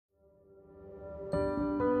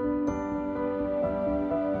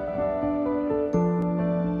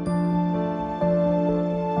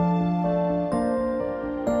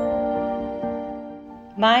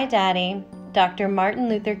My Daddy, Dr. Martin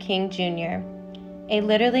Luther King Jr., a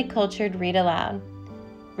literally cultured read aloud,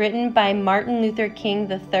 written by Martin Luther King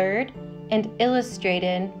III and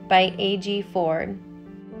illustrated by A.G. Ford.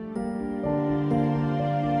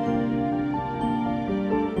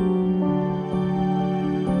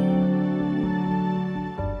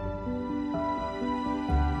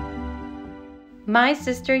 My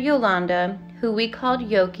sister Yolanda, who we called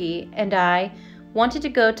Yoki, and I wanted to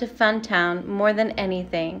go to Funtown more than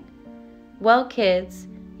anything. Well, kids,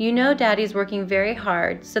 you know Daddy's working very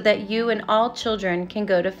hard so that you and all children can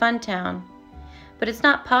go to Funtown. But it's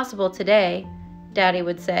not possible today, Daddy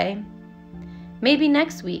would say. Maybe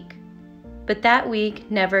next week. But that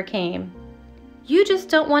week never came. You just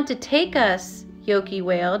don't want to take us, Yoki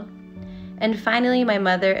wailed. And finally my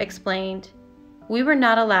mother explained. We were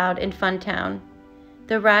not allowed in Funtown.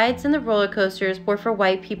 The rides and the roller coasters were for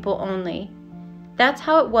white people only. That's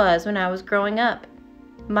how it was when I was growing up.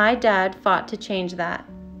 My dad fought to change that.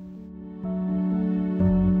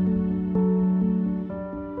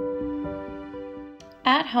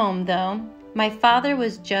 At home, though, my father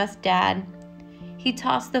was just Dad. He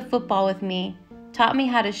tossed the football with me, taught me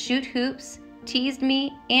how to shoot hoops, teased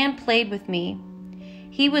me, and played with me.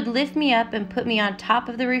 He would lift me up and put me on top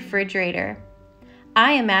of the refrigerator.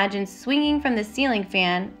 I imagined swinging from the ceiling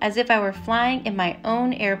fan as if I were flying in my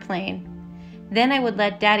own airplane. Then I would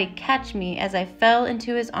let Daddy catch me as I fell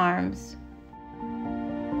into his arms.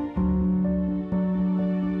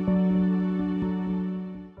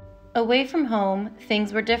 Away from home,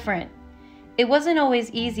 things were different. It wasn't always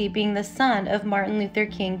easy being the son of Martin Luther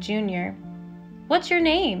King Jr. What's your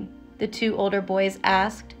name? The two older boys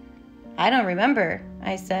asked. I don't remember,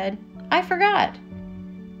 I said. I forgot.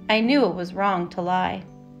 I knew it was wrong to lie.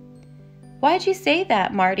 Why'd you say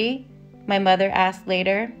that, Marty? My mother asked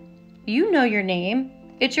later. You know your name.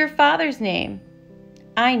 It's your father's name.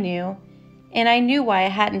 I knew, and I knew why I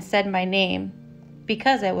hadn't said my name.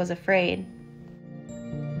 Because I was afraid.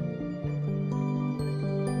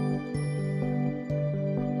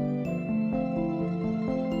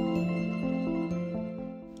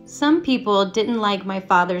 Some people didn't like my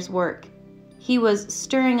father's work. He was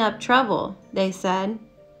stirring up trouble, they said.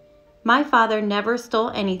 My father never stole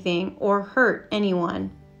anything or hurt anyone.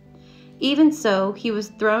 Even so, he was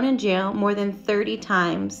thrown in jail more than 30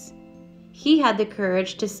 times. He had the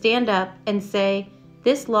courage to stand up and say,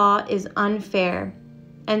 "This law is unfair,"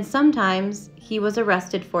 and sometimes he was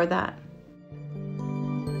arrested for that.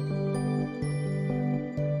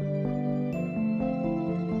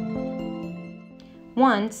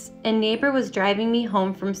 Once, a neighbor was driving me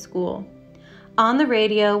home from school. On the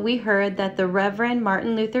radio, we heard that the Reverend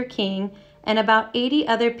Martin Luther King and about 80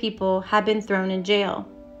 other people had been thrown in jail.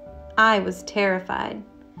 I was terrified.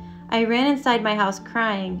 I ran inside my house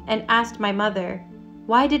crying and asked my mother,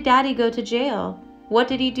 "Why did Daddy go to jail? What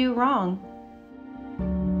did he do wrong?"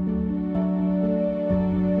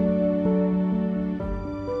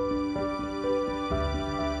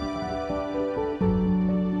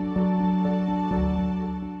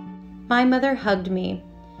 My mother hugged me.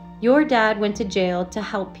 Your dad went to jail to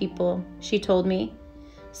help people, she told me.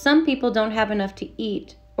 Some people don't have enough to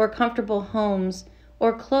eat, or comfortable homes,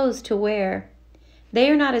 or clothes to wear. They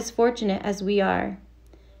are not as fortunate as we are.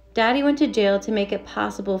 Daddy went to jail to make it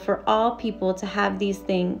possible for all people to have these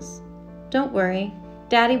things. Don't worry,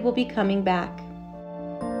 Daddy will be coming back.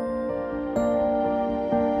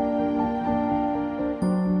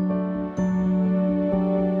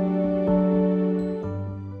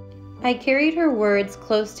 I carried her words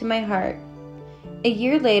close to my heart. A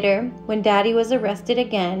year later, when Daddy was arrested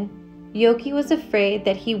again, Yoki was afraid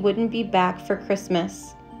that he wouldn't be back for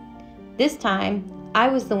Christmas. This time, I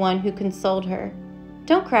was the one who consoled her.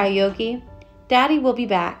 Don't cry, Yoki. Daddy will be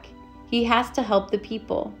back. He has to help the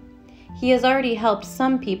people. He has already helped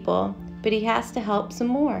some people, but he has to help some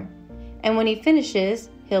more. And when he finishes,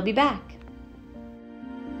 he'll be back.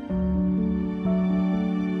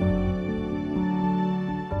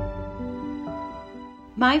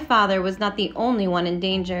 My father was not the only one in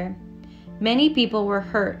danger. Many people were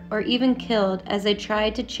hurt or even killed as they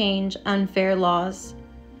tried to change unfair laws.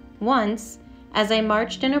 Once, as I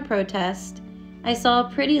marched in a protest, I saw a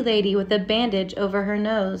pretty lady with a bandage over her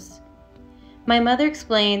nose. My mother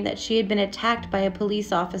explained that she had been attacked by a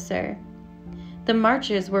police officer. The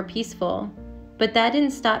marchers were peaceful, but that didn't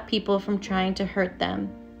stop people from trying to hurt them.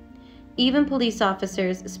 Even police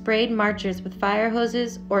officers sprayed marchers with fire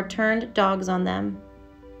hoses or turned dogs on them.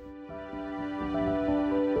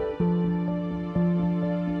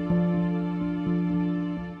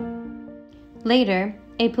 Later,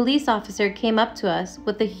 a police officer came up to us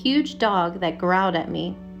with a huge dog that growled at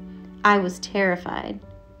me. I was terrified.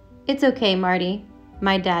 "It's okay, Marty,"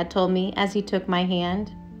 my dad told me as he took my hand.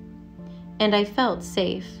 And I felt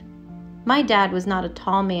safe. My dad was not a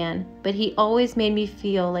tall man, but he always made me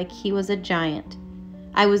feel like he was a giant.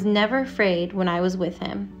 I was never afraid when I was with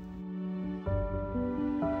him.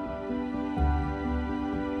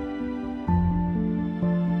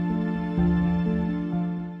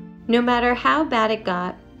 No matter how bad it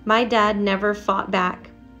got, my dad never fought back.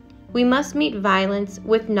 We must meet violence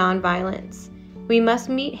with nonviolence. We must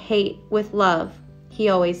meet hate with love, he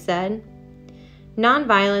always said.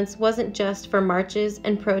 Nonviolence wasn't just for marches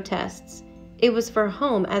and protests. It was for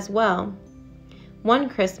home as well. One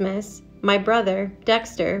Christmas, my brother,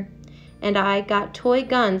 Dexter, and I got toy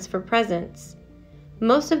guns for presents.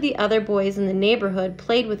 Most of the other boys in the neighborhood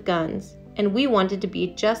played with guns, and we wanted to be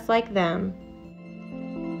just like them.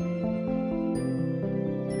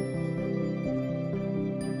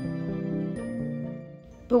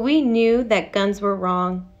 But we knew that guns were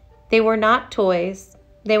wrong. They were not toys.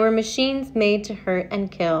 They were machines made to hurt and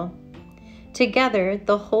kill. Together,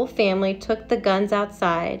 the whole family took the guns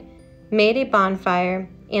outside, made a bonfire,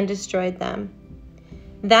 and destroyed them.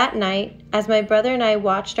 That night, as my brother and I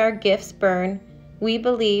watched our gifts burn, we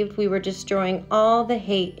believed we were destroying all the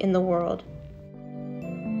hate in the world.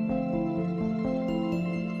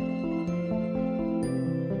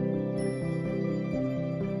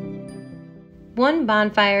 One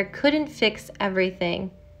bonfire couldn't fix everything,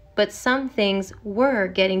 but some things were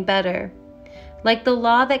getting better, like the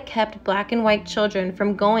law that kept black and white children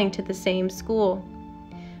from going to the same school.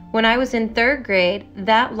 When I was in 3rd grade,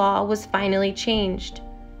 that law was finally changed.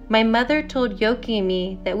 My mother told Yoki and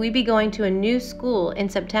me that we'd be going to a new school in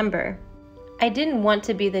September. I didn't want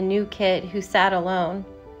to be the new kid who sat alone.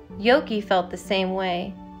 Yoki felt the same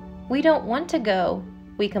way. "We don't want to go,"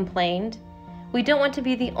 we complained. "We don't want to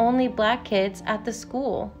be the only black kids at the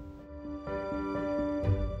school."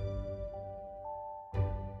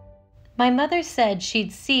 My mother said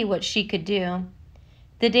she'd see what she could do.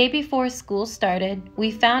 The day before school started,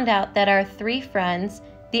 we found out that our 3 friends,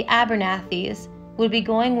 the Abernathys, would be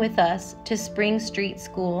going with us to Spring Street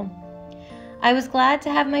School. I was glad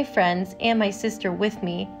to have my friends and my sister with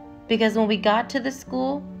me, because when we got to the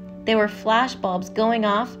school, there were flashbulbs going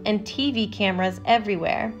off and TV cameras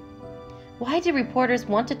everywhere. Why did reporters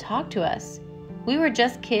want to talk to us? We were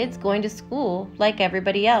just kids going to school like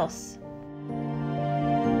everybody else.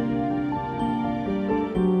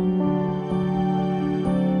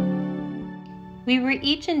 We were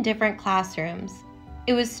each in different classrooms.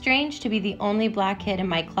 It was strange to be the only black kid in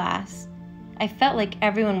my class. I felt like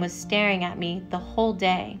everyone was staring at me the whole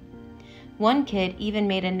day. One kid even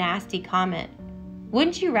made a nasty comment.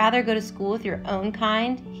 "Wouldn't you rather go to school with your own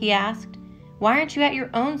kind?" he asked. "Why aren't you at your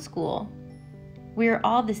own school?" "We're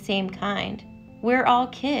all the same kind. We're all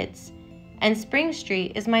kids. And Spring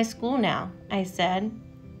Street is my school now," I said.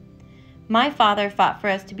 My father fought for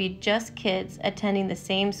us to be just kids attending the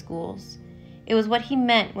same schools. It was what he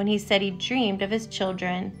meant when he said he dreamed of his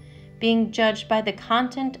children being judged by the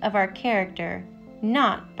content of our character,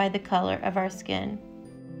 not by the color of our skin.